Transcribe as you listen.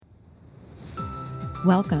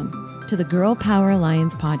Welcome to the Girl Power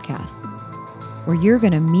Alliance podcast, where you're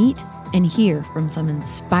going to meet and hear from some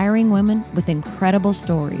inspiring women with incredible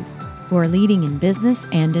stories who are leading in business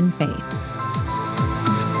and in faith.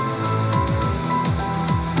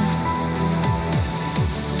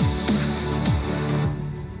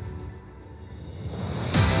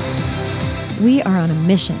 We are on a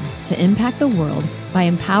mission to impact the world by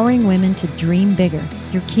empowering women to dream bigger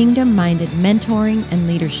through kingdom-minded mentoring and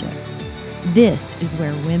leadership. This is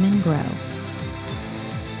where women grow.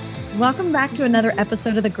 Welcome back to another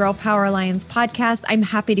episode of the Girl Power Alliance podcast. I'm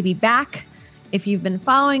happy to be back. If you've been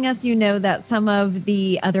following us, you know that some of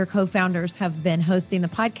the other co-founders have been hosting the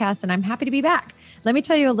podcast, and I'm happy to be back. Let me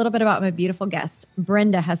tell you a little bit about my beautiful guest.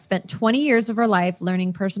 Brenda has spent 20 years of her life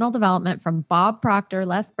learning personal development from Bob Proctor,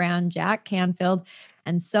 Les Brown, Jack Canfield,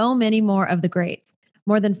 and so many more of the greats.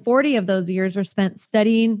 More than 40 of those years were spent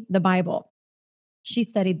studying the Bible. She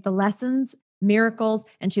studied the lessons, miracles,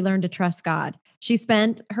 and she learned to trust God. She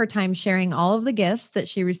spent her time sharing all of the gifts that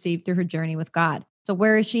she received through her journey with God. So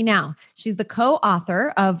where is she now? She's the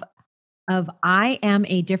co-author of I Am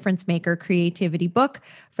a Difference Maker creativity book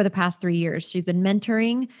for the past 3 years. She's been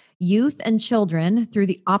mentoring youth and children through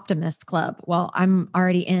the Optimist Club. Well, I'm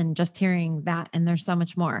already in just hearing that, and there's so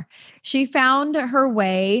much more. She found her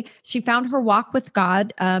way. She found her walk with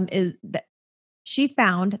God she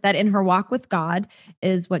found that in her walk with God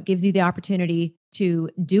is what gives you the opportunity to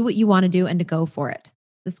do what you want to do and to go for it.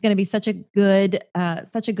 This is going to be such a good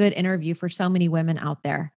interview for so many women out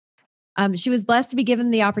there. She was blessed to be given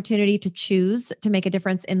the opportunity to choose to make a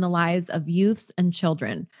difference in the lives of youths and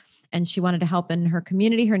children. And she wanted to help in her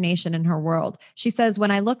community, her nation, and her world. She says,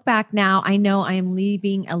 when I look back now, I know I am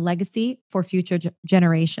leaving a legacy for future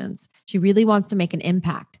generations. She really wants to make an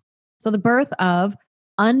impact. So the birth of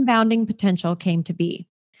Unbounding Potential came to be.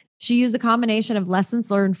 She used a combination of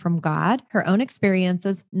lessons learned from God, her own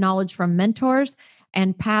experiences, knowledge from mentors,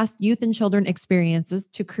 and past youth and children experiences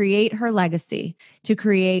to create her legacy, to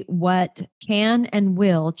create what can and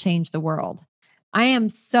will change the world. I am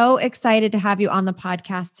so excited to have you on the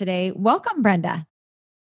podcast today. Welcome, Brenda.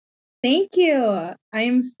 Thank you. I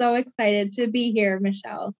am so excited to be here,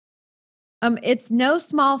 Michelle. It's no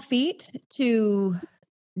small feat to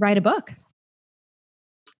write a book.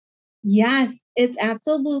 Yes, it's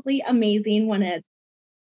absolutely amazing when it's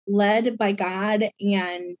led by God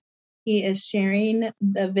and He is sharing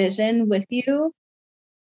the vision with you.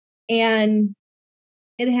 And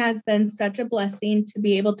it has been such a blessing to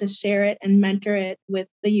be able to share it and mentor it with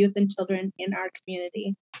the youth and children in our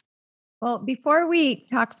community. Well, before we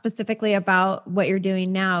talk specifically about what you're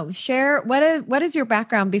doing now, share what is your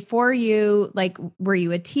background before you, were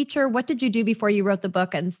you a teacher? What did you do before you wrote the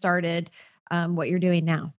book and started what you're doing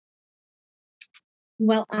now?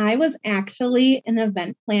 Well, I was actually an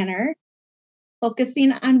event planner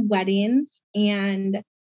focusing on weddings and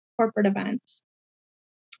corporate events.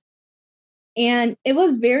 And it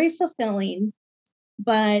was very fulfilling.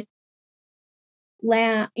 But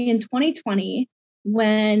in 2020,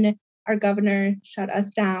 when our governor shut us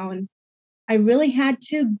down, I really had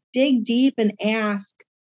to dig deep and ask,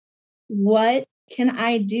 what can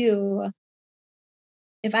I do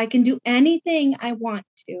if I can do anything I want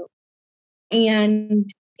to?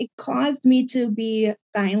 And it caused me to be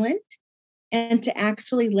silent and to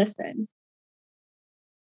actually listen.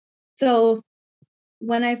 So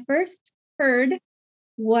when I first heard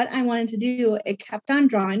what I wanted to do, it kept on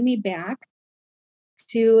drawing me back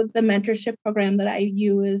to the mentorship program that I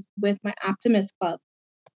use with my Optimist Club.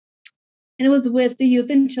 And it was with the youth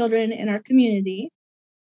and children in our community.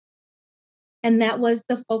 And that was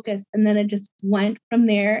the focus. And then it just went from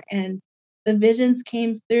there, and the visions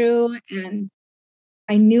came through, and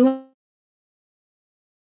I knew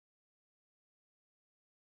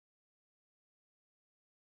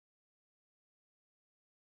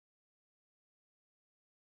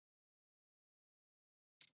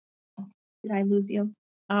Did I lose you?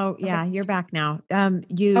 Oh, yeah, Okay. you're back now.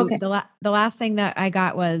 Okay. The last thing that I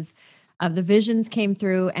got was the visions came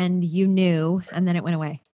through and you knew, and then it went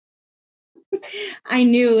away. I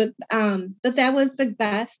knew that was the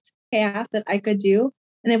best path that I could do.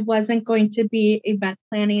 And it wasn't going to be event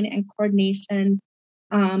planning and coordination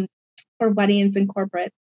for weddings and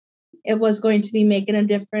corporate. It was going to be making a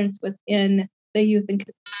difference within the youth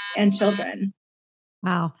and children.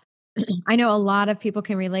 Wow. I know a lot of people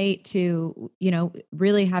can relate to,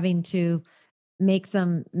 really having to make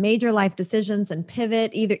some major life decisions and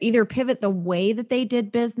pivot, either pivot the way that they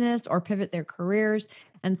did business or pivot their careers.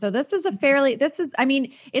 And so it's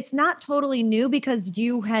not totally new because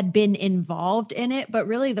you had been involved in it, but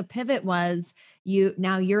really the pivot was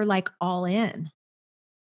you're like all in.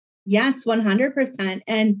 Yes, 100%.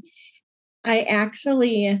 And I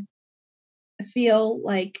actually feel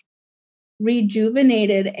like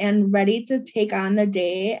rejuvenated and ready to take on the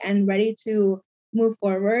day and ready to move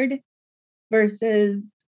forward versus,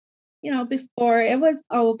 before it was,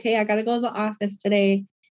 oh, okay, I got to go to the office today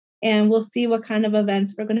and we'll see what kind of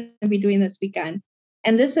events we're going to be doing this weekend.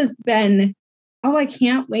 And this has been, oh, I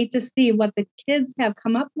can't wait to see what the kids have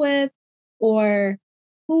come up with or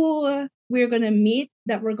who we're going to meet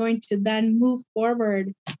that we're going to then move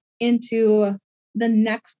forward into the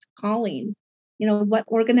next calling. What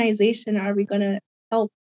organization are we going to help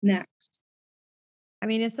next? I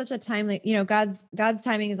mean, it's such a timely, God's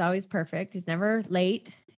timing is always perfect. He's never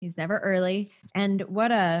late. He's never early. And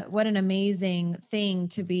what an amazing thing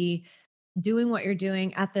to be doing what you're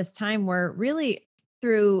doing at this time where really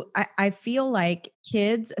I feel like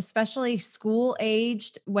kids, especially school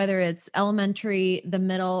aged, whether it's elementary, the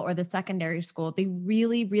middle, or the secondary school, they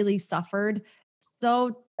really, really suffered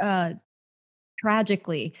so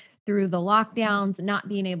tragically through the lockdowns, not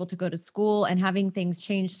being able to go to school and having things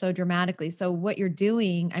change so dramatically. So what you're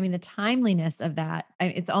doing, I mean, the timeliness of that,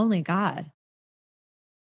 it's only God.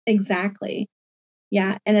 Exactly.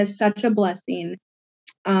 Yeah. And it's such a blessing.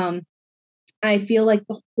 Um, I feel like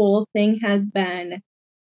the whole thing has been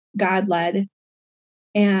God led.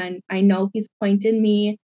 And I know He's pointed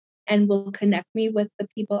me and will connect me with the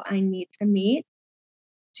people I need to meet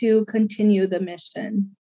to continue the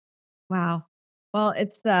mission. Wow. Well,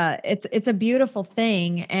 it's a beautiful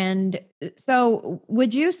thing. And so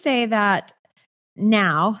would you say that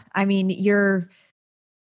now, I mean, you're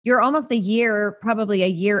almost a year, probably a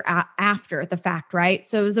year after the fact, right?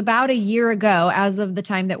 So it was about a year ago, as of the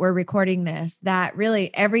time that we're recording this, that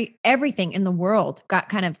really everything in the world got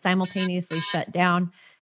kind of simultaneously shut down.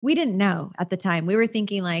 We didn't know at the time. We were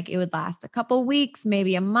thinking like it would last a couple weeks,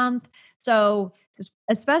 maybe a month. So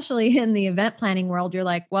especially in the event planning world, you're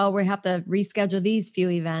like, well, we have to reschedule these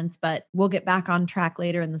few events, but we'll get back on track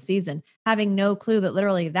later in the season, having no clue that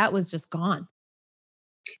literally that was just gone.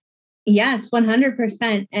 Yes,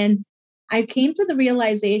 100%. And I came to the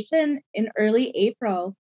realization in early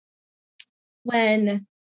April when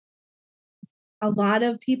a lot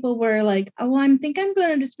of people were like, oh, I think I'm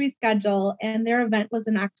going to just reschedule. And their event was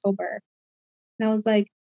in October. And I was like,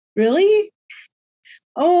 really?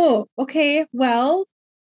 Oh, okay. Well,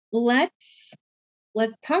 let's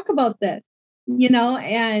talk about this,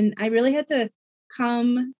 and I really had to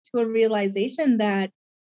come to a realization that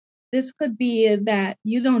this could be that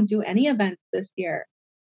you don't do any events this year.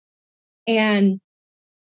 And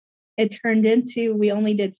it turned into we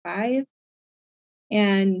only did 5.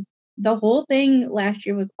 And the whole thing last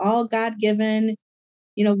year was all God given,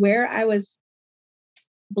 where I was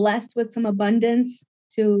blessed with some abundance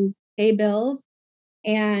to pay bills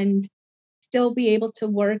and still be able to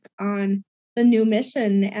work on the new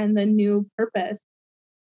mission and the new purpose.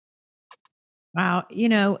 Wow.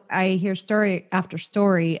 I hear story after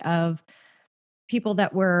story of people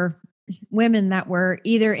that were women that were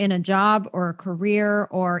either in a job or a career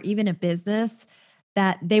or even a business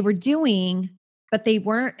that they were doing, but they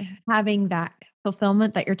weren't having that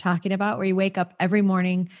fulfillment that you're talking about, where you wake up every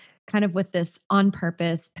morning kind of with this on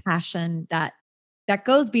purpose passion that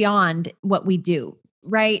goes beyond what we do.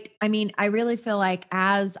 Right. I mean, I really feel like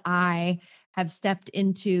as I have stepped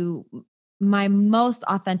into my most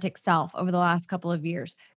authentic self over the last couple of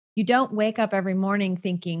years, you don't wake up every morning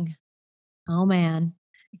thinking, oh man,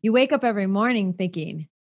 you wake up every morning thinking,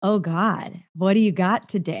 oh God, what do you got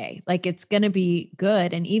today? Like it's going to be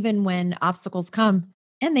good. And even when obstacles come,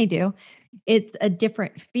 and they do, it's a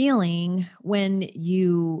different feeling when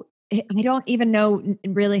I don't even know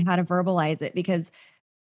really how to verbalize it because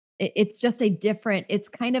it's just a different, it's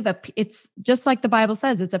kind of it's just like the Bible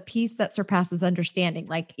says, it's a peace that surpasses understanding.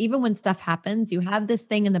 Like even when stuff happens, you have this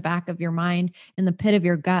thing in the back of your mind, in the pit of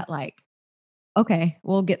your gut, like, okay,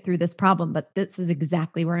 we'll get through this problem, but this is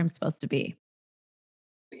exactly where I'm supposed to be.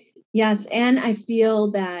 Yes. And I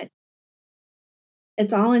feel that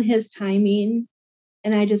it's all in His timing.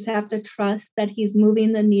 And I just have to trust that He's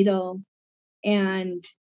moving the needle. And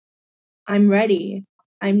I'm ready.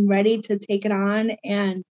 I'm ready to take it on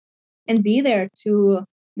and be there to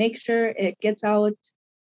make sure it gets out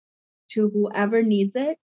to whoever needs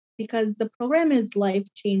it, because the program is life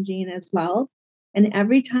changing as well. And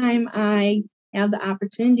every time I have the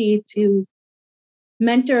opportunity to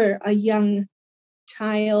mentor a young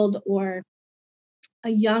child or a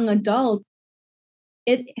young adult,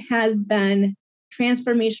 it has been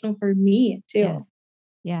transformational for me too. Yeah.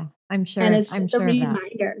 Yeah. I'm sure. And it's I'm just a sure of that.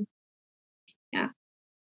 reminder. Yeah.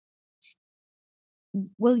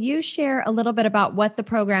 will you share a little bit about what the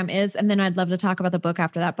program is? And then I'd love to talk about the book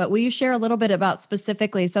after that. But will you share a little bit about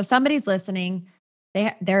specifically? So if somebody's listening,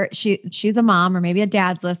 she's a mom or maybe a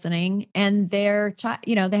dad's listening, and their child,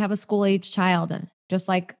 they have a school age child, and just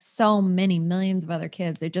like so many millions of other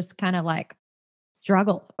kids, they just kind of like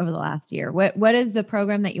struggled over the last year. What is the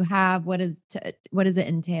program that you have? What does it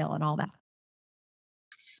entail and all that?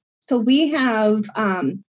 So we have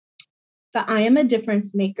the I Am a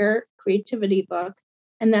Difference Maker creativity book,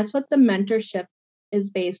 and that's what the mentorship is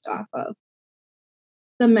based off of.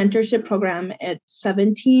 The mentorship program, it's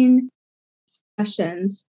 17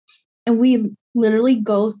 sessions, and we literally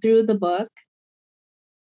go through the book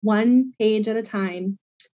one page at a time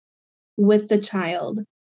with the child.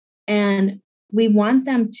 And we want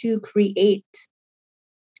them to create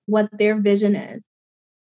what their vision is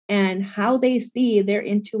and how they see their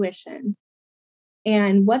intuition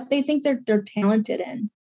and what they think they're talented in.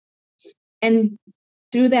 And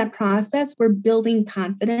through that process, we're building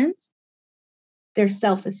confidence, their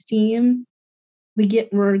self-esteem.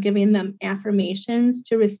 We're giving them affirmations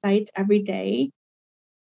to recite every day.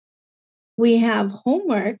 We have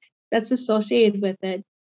homework that's associated with it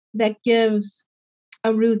that gives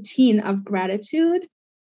a routine of gratitude,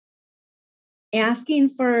 asking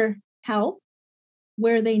for help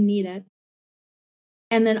where they need it,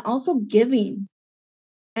 and then also giving.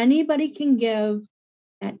 Anybody can give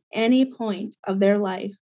at any point of their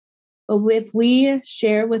life. But if we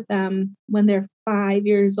share with them when they're 5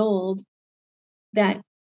 years old that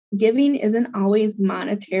giving isn't always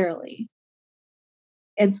monetarily,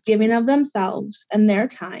 it's giving of themselves and their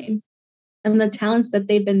time and the talents that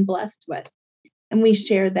they've been blessed with. And we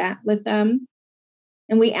share that with them.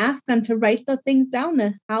 And we ask them to write the things down,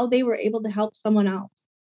 that how they were able to help someone else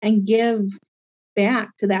and give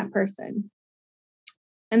back to that person.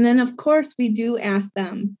 And then, of course, we do ask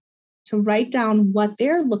them to write down what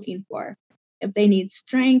they're looking for. If they need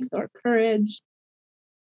strength or courage,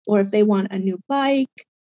 or if they want a new bike,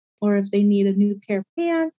 or if they need a new pair of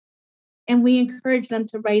pants. And we encourage them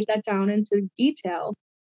to write that down into detail,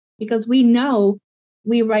 because we know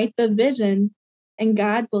we write the vision and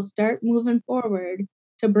God will start moving forward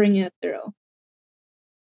to bring it through.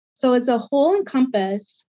 So it's a whole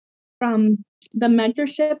encompass from the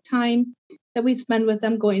mentorship time that we spend with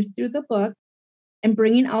them going through the book and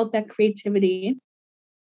bringing out that creativity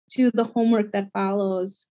to the homework that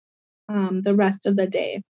follows the rest of the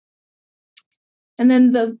day. And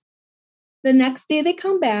then the next day they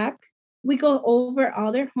come back, we go over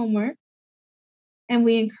all their homework and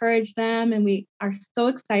we encourage them, and we are so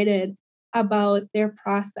excited about their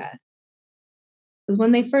process. Because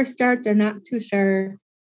when they first start, they're not too sure.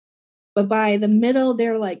 But by the middle,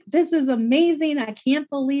 they're like, this is amazing. I can't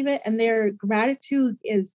believe it. And their gratitude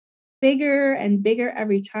is bigger and bigger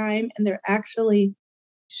every time. And they're actually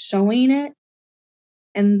showing it.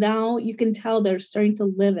 And now you can tell they're starting to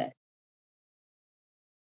live it.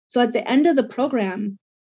 So at the end of the program,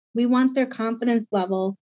 we want their confidence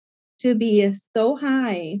level to be so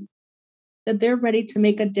high that they're ready to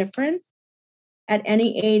make a difference at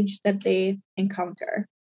any age that they encounter.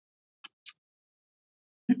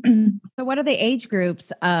 So what are the age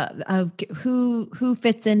groups of who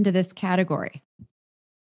fits into this category?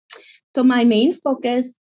 So my main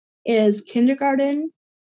focus is kindergarten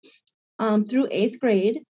through 8th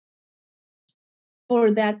grade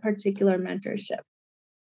for that particular mentorship.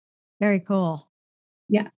 Very cool.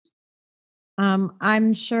 Yeah.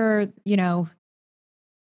 I'm sure,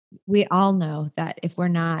 we all know that if we're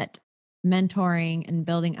not mentoring and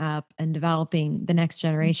building up and developing the next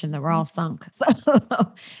generation, that we're all sunk.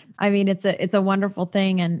 So, I mean, it's a wonderful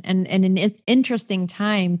thing and an interesting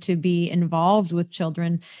time to be involved with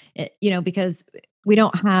children, because we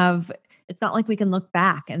don't have, it's not like we can look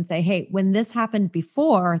back and say, hey, when this happened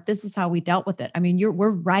before, this is how we dealt with it. I mean,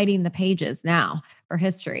 we're writing the pages now for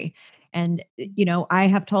history. And,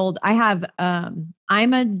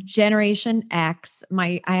 I'm a Generation X.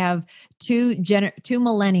 I have two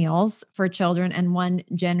millennials for children and one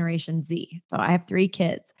Generation Z. So I have 3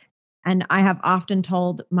 kids. And I have often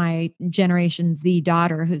told my Generation Z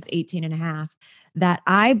daughter, who's 18 and a half, that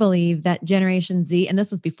I believe that Generation Z, and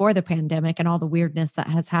this was before the pandemic and all the weirdness that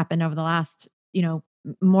has happened over the last,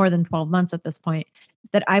 more than 12 months at this point,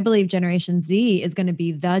 that I believe Generation Z is going to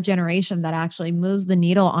be the generation that actually moves the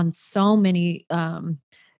needle on so many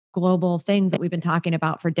global things that we've been talking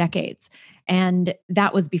about for decades. And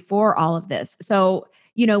that was before all of this. So,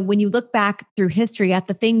 when you look back through history at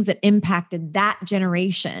the things that impacted that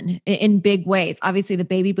generation in big ways, obviously the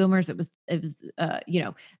baby boomers,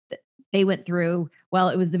 they went through, well,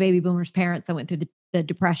 it was the baby boomers' parents that went through the the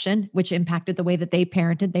Depression, which impacted the way that they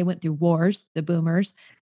parented. They went through wars, the boomers.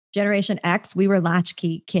 Generation X, we were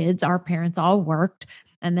latchkey kids. Our parents all worked.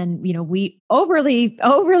 And then, we overly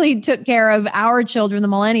took care of our children, the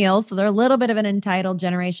millennials. So they're a little bit of an entitled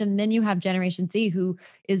generation. And then you have Generation Z, who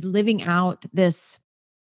is living out this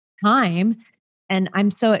time. And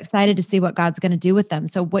I'm so excited to see what God's going to do with them.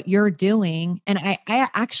 So what you're doing, and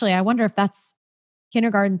I wonder if that's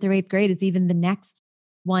kindergarten through 8th grade is even the next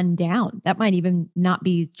one down. That might even not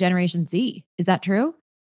be Generation Z. Is that true?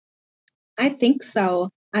 I think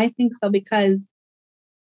so. Because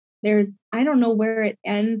I don't know where it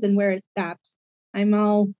ends and where it stops. I'm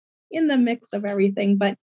all in the mix of everything,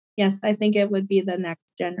 but yes, I think it would be the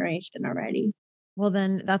next generation already. Well,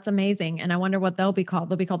 then that's amazing. And I wonder what they'll be called.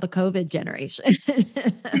 They'll be called the COVID generation,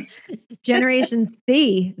 Generation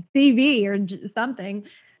C, CV or something.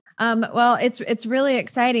 Well, it's really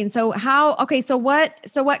exciting. So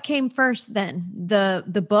what came first then?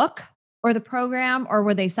 The book or the program, or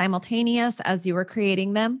were they simultaneous as you were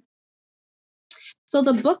creating them? So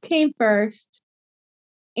the book came first,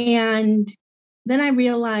 and then I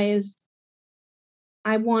realized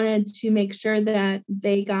I wanted to make sure that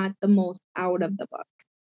they got the most out of the book.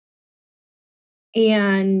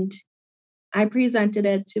 And I presented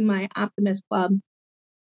it to my Optimist Club,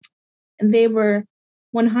 and they were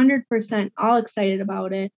 100% all excited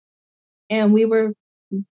about it. And we were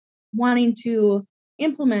wanting to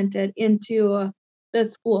implement it into the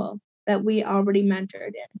school that we already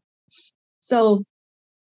mentored in. So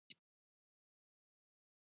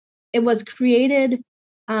it was created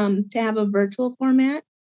to have a virtual format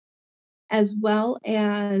as well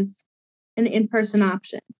as an in-person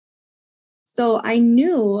option. So I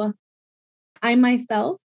knew I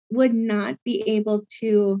myself would not be able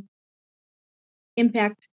to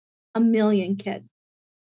impact 1 million kids.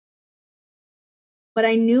 But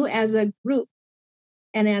I knew as a group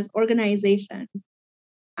and as organizations,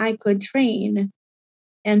 I could train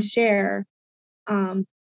and share the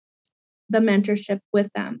mentorship with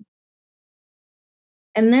them.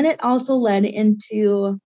 And then it also led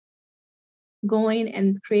into going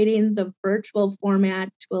and creating the virtual format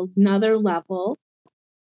to another level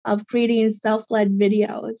of creating self-led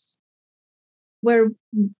videos where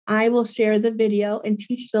I will share the video and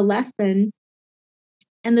teach the lesson,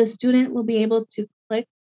 and the student will be able to click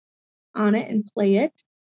on it and play it,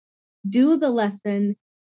 do the lesson,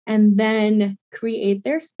 and then create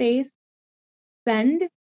their space, send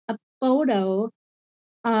a photo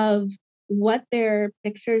of what their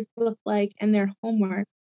pictures look like and their homework.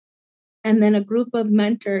 And then a group of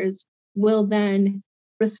mentors will then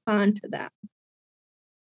respond to them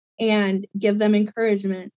and give them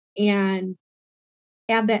encouragement and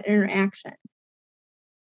have that interaction.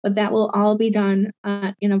 But that will all be done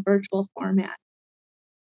in a virtual format.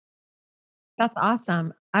 That's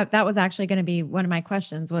awesome. That was actually going to be one of my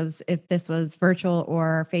questions, was if this was virtual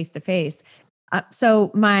or face-to-face.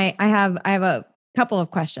 So I have a couple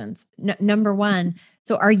of questions. Number one,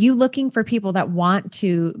 so are you looking for people that want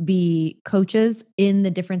to be coaches in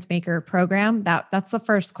the Difference Maker program? That's the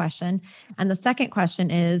first question. And the second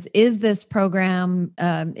question is this program,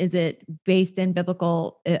 is it based in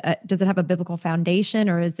biblical, does it have a biblical foundation,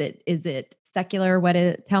 or is it secular?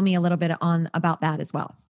 Tell me a little bit about that as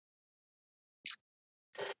well.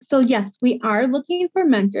 So yes, we are looking for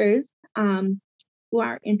mentors who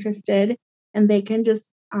are interested, and they can just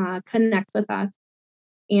connect with us,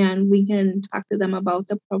 and we can talk to them about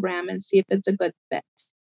the program and see if it's a good fit.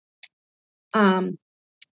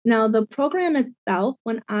 Now, the program itself,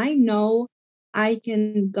 when I know I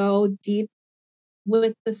can go deep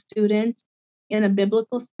with the student in a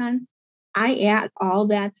biblical sense, I add all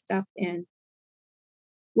that stuff in.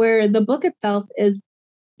 Where the book itself is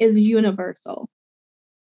universal.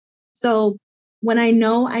 So when I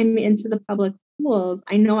know I'm into the public schools,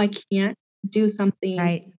 I know I can't do something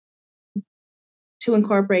right to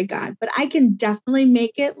incorporate God, but I can definitely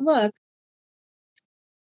make it look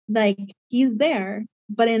like he's there,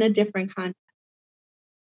 but in a different context.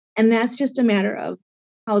 And that's just a matter of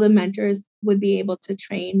how the mentors would be able to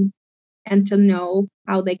train and to know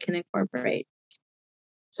how they can incorporate.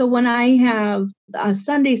 So when I have a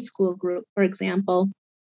Sunday school group, for example,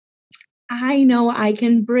 I know I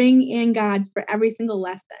can bring in God for every single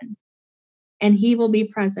lesson, and he will be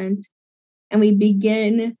present. And we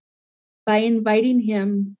begin by inviting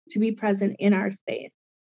him to be present in our space.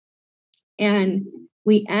 And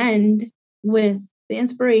we end with the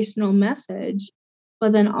inspirational message,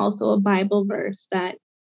 but then also a Bible verse that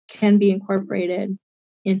can be incorporated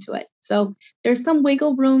into it. So there's some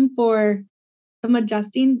wiggle room for some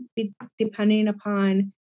adjusting depending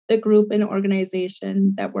upon the group and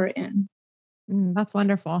organization that we're in. That's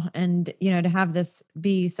wonderful. And, to have this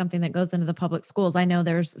be something that goes into the public schools, I know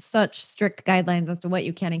there's such strict guidelines as to what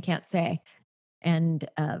you can and can't say. And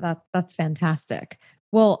that's fantastic.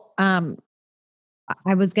 Well, I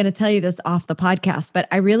was going to tell you this off the podcast, but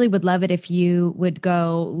I really would love it if you would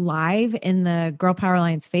go live in the Girl Power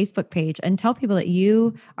Alliance Facebook page and tell people that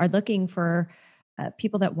you are looking for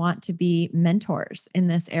people that want to be mentors in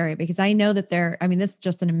this area, because I know that this is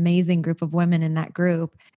just an amazing group of women in that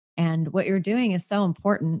group. And what you're doing is so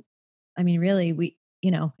important. Really,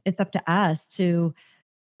 it's up to us to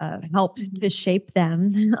help to shape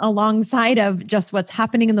them alongside of just what's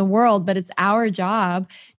happening in the world. But it's our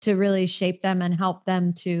job to really shape them and help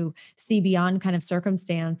them to see beyond kind of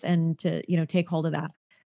circumstance and to, take hold of that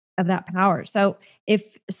power. So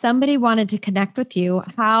if somebody wanted to connect with you,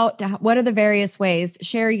 what are the various ways?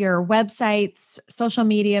 Share your websites, social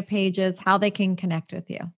media pages, how they can connect with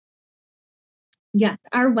you. Yes,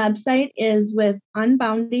 our website is with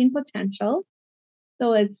Unbounding Potential.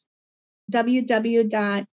 So it's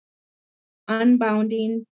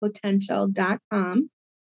www.unboundingpotential.com.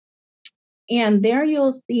 And there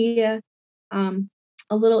you'll see a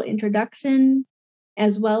little introduction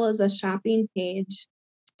as well as a shopping page.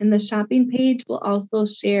 And the shopping page will also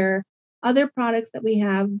share other products that we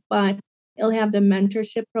have, but it'll have the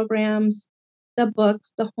mentorship programs, the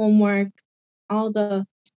books, the homework, all the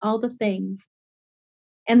things.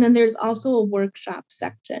 And then there's also a workshop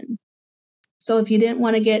section. So if you didn't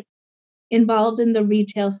want to get involved in the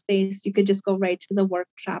retail space, you could just go right to the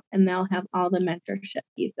workshop and they'll have all the mentorship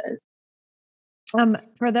pieces.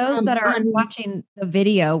 For those that are watching the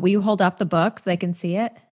video, will you hold up the book so they can see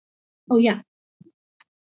it? Oh, yeah.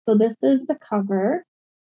 So this is the cover.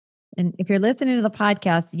 And if you're listening to the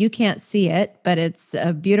podcast, you can't see it, but it's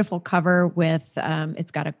a beautiful cover with,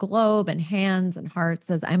 it's got a globe and hands and hearts,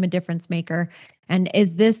 says, "I'm a difference maker." And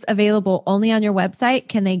is this available only on your website?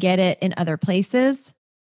 Can they get it in other places?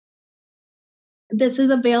 This is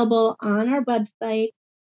available on our website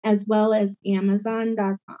as well as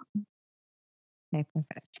Amazon.com. Okay,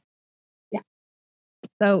 perfect. Yeah.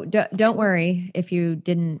 So don't worry if you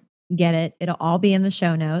didn't get it. It'll all be in the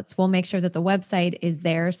show notes. We'll make sure that the website is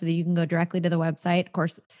there so that you can go directly to the website. Of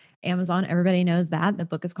course, Amazon, everybody knows that. The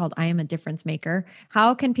book is called I Am a Difference Maker.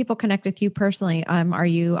 How can people connect with you personally? Are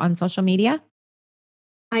you on social media?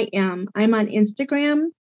 I am. I'm on Instagram,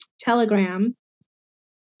 Telegram,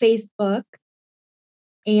 Facebook,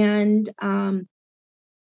 and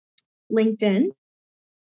LinkedIn.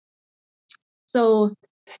 So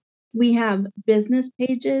we have business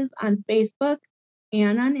pages on Facebook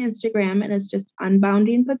and on Instagram, and it's just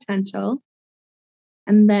Unbounding Potential.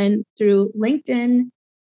 And then through LinkedIn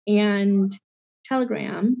and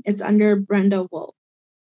Telegram, it's under Brenda Wolf.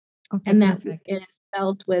 Okay, and perfect. that is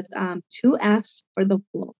spelled with 2 F's for the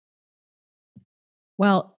Wolf.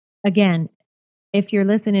 Well, again, if you're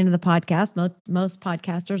listening to the podcast, most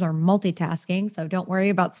podcasters are multitasking. So don't worry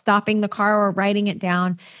about stopping the car or writing it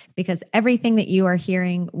down, because everything that you are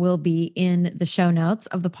hearing will be in the show notes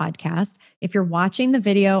of the podcast. If you're watching the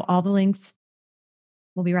video, all the links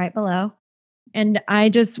will be right below. And I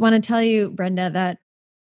just want to tell you, Brenda, that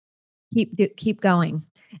keep going.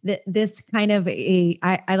 This kind of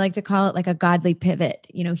I like to call it like a godly pivot.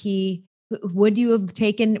 Would you have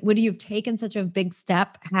taken such a big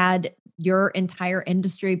step had your entire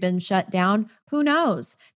industry been shut down? Who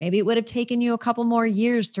knows? Maybe it would have taken you a couple more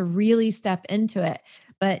years to really step into it.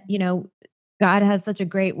 But, God has such a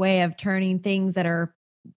great way of turning things that are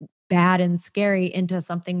bad and scary into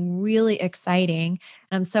something really exciting.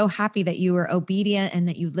 And I'm so happy that you were obedient and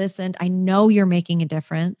that you listened. I know you're making a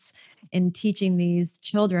difference in teaching these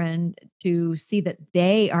children to see that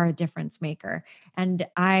they are a difference maker. And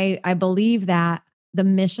I believe that the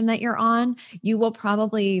mission that you're on, you will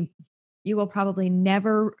probably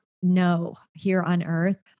never know here on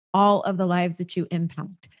earth all of the lives that you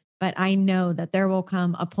impact. But I know that there will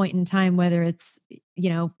come a point in time, whether it's,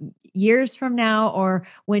 years from now or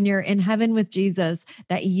when you're in heaven with Jesus,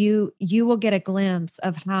 that you will get a glimpse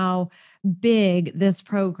of how big this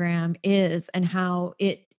program is and how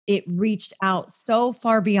it reached out so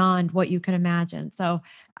far beyond what you can imagine. So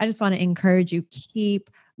I just want to encourage you, keep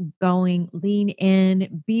going, lean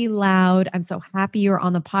in, be loud. I'm so happy you're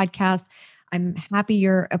on the podcast. I'm happy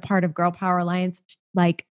you're a part of Girl Power Alliance.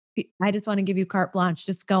 Like, I just want to give you carte blanche.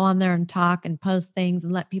 Just go on there and talk and post things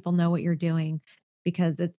and let people know what you're doing,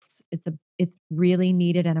 because it's really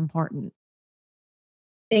needed and important.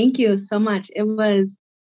 Thank you so much. It was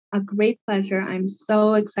a great pleasure. I'm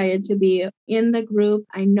so excited to be in the group.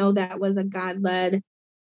 I know that was a God-led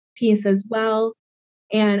piece as well.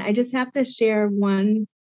 And I just have to share one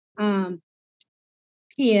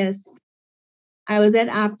piece I was at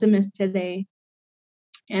Optimist today,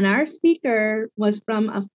 and our speaker was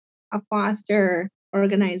from a foster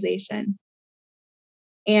organization.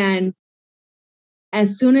 And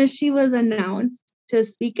as soon as she was announced to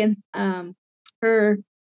speak and her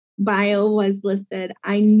bio was listed,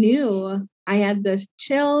 I knew I had the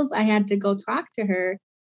chills. I had to go talk to her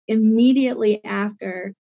immediately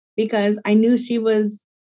after because I knew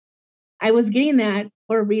I was getting that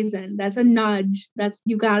for a reason. That's a nudge.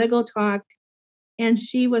 You got to go talk. And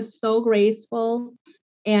she was so graceful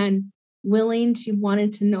and willing. She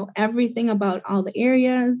wanted to know everything about all the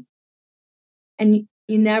areas. And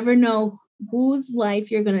you never know whose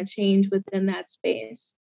life you're going to change within that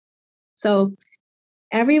space. So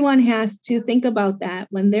everyone has to think about that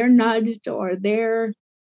when they're nudged or they're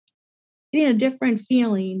getting a different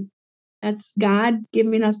feeling. That's God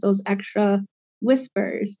giving us those extra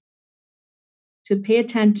whispers to pay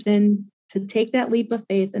attention, to take that leap of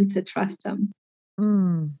faith and to trust Him.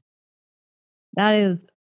 That is,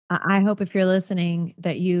 I hope if you're listening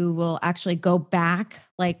that you will actually go back,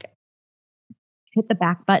 like hit the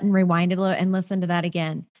back button, rewind it a little and listen to that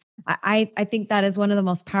again. I think that is one of the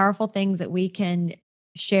most powerful things that we can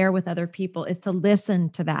share with other people is to listen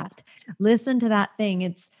to that. Listen to that thing.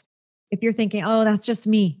 If you're thinking, oh, that's just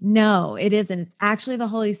me. No, it isn't. It's actually the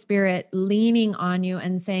Holy Spirit leaning on you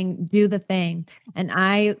and saying, do the thing. And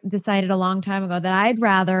I decided a long time ago that I'd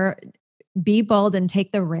rather be bold and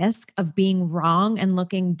take the risk of being wrong and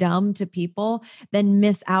looking dumb to people than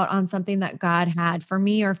miss out on something that God had for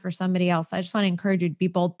me or for somebody else. I just want to encourage you to be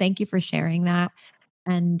bold. Thank you for sharing that.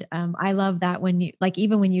 And I love that when you, like,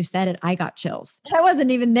 even when you said it, I got chills. I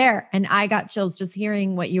wasn't even there and I got chills just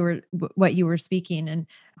hearing what you were speaking, and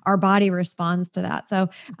our body responds to that. So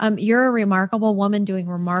you're a remarkable woman doing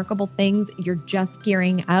remarkable things. You're just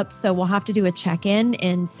gearing up. So we'll have to do a check-in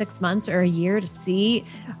in 6 months or a year to see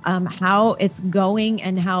how it's going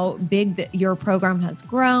and how big your program has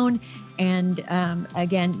grown. And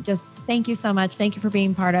again, just thank you so much. Thank you for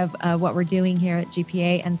being part of what we're doing here at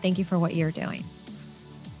GPA. And thank you for what you're doing.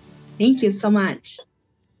 Thank you so much.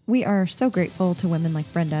 We are so grateful to women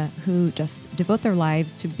like Brenda who just devote their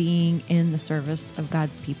lives to being in the service of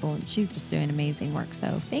God's people. And she's just doing amazing work. So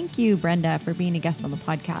thank you, Brenda, for being a guest on the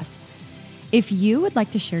podcast. If you would like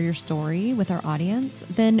to share your story with our audience,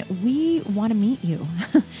 then we want to meet you.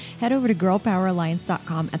 Head over to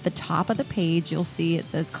girlpoweralliance.com. At the top of the page, you'll see it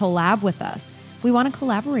says collab with us. We want to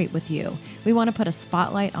collaborate with you. We want to put a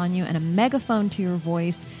spotlight on you and a megaphone to your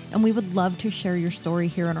voice. And we would love to share your story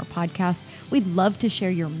here on our podcast. We'd love to share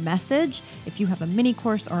your message. If you have a mini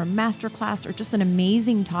course or a masterclass or just an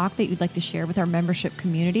amazing talk that you'd like to share with our membership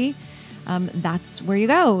community, that's where you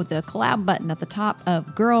go, the collab button at the top of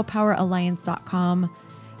girlpoweralliance.com,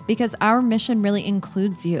 because our mission really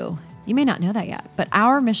includes you. You may not know that yet, but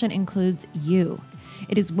our mission includes you.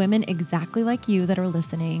 It is women exactly like you that are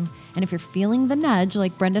listening. And if you're feeling the nudge,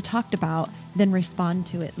 like Brenda talked about, then respond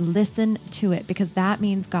to it. Listen to it, because that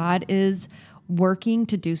means God is working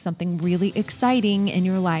to do something really exciting in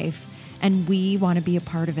your life. And we want to be a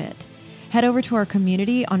part of it. Head over to our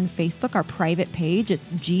community on Facebook, our private page.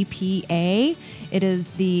 It's GPA. It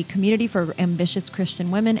is the community for ambitious Christian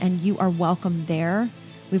women, and you are welcome there.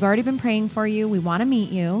 We've already been praying for you. We want to meet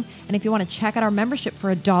you. And if you want to check out our membership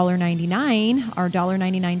for $1.99, our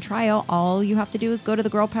 $1.99 trial, all you have to do is go to the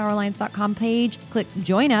girlpoweralliance.com page, click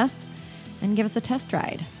join us, and give us a test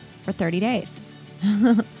ride for 30 days.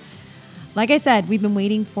 Like I said, we've been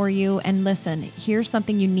waiting for you. And listen, here's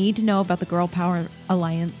something you need to know about the Girl Power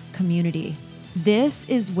Alliance community. This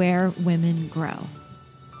is where women grow.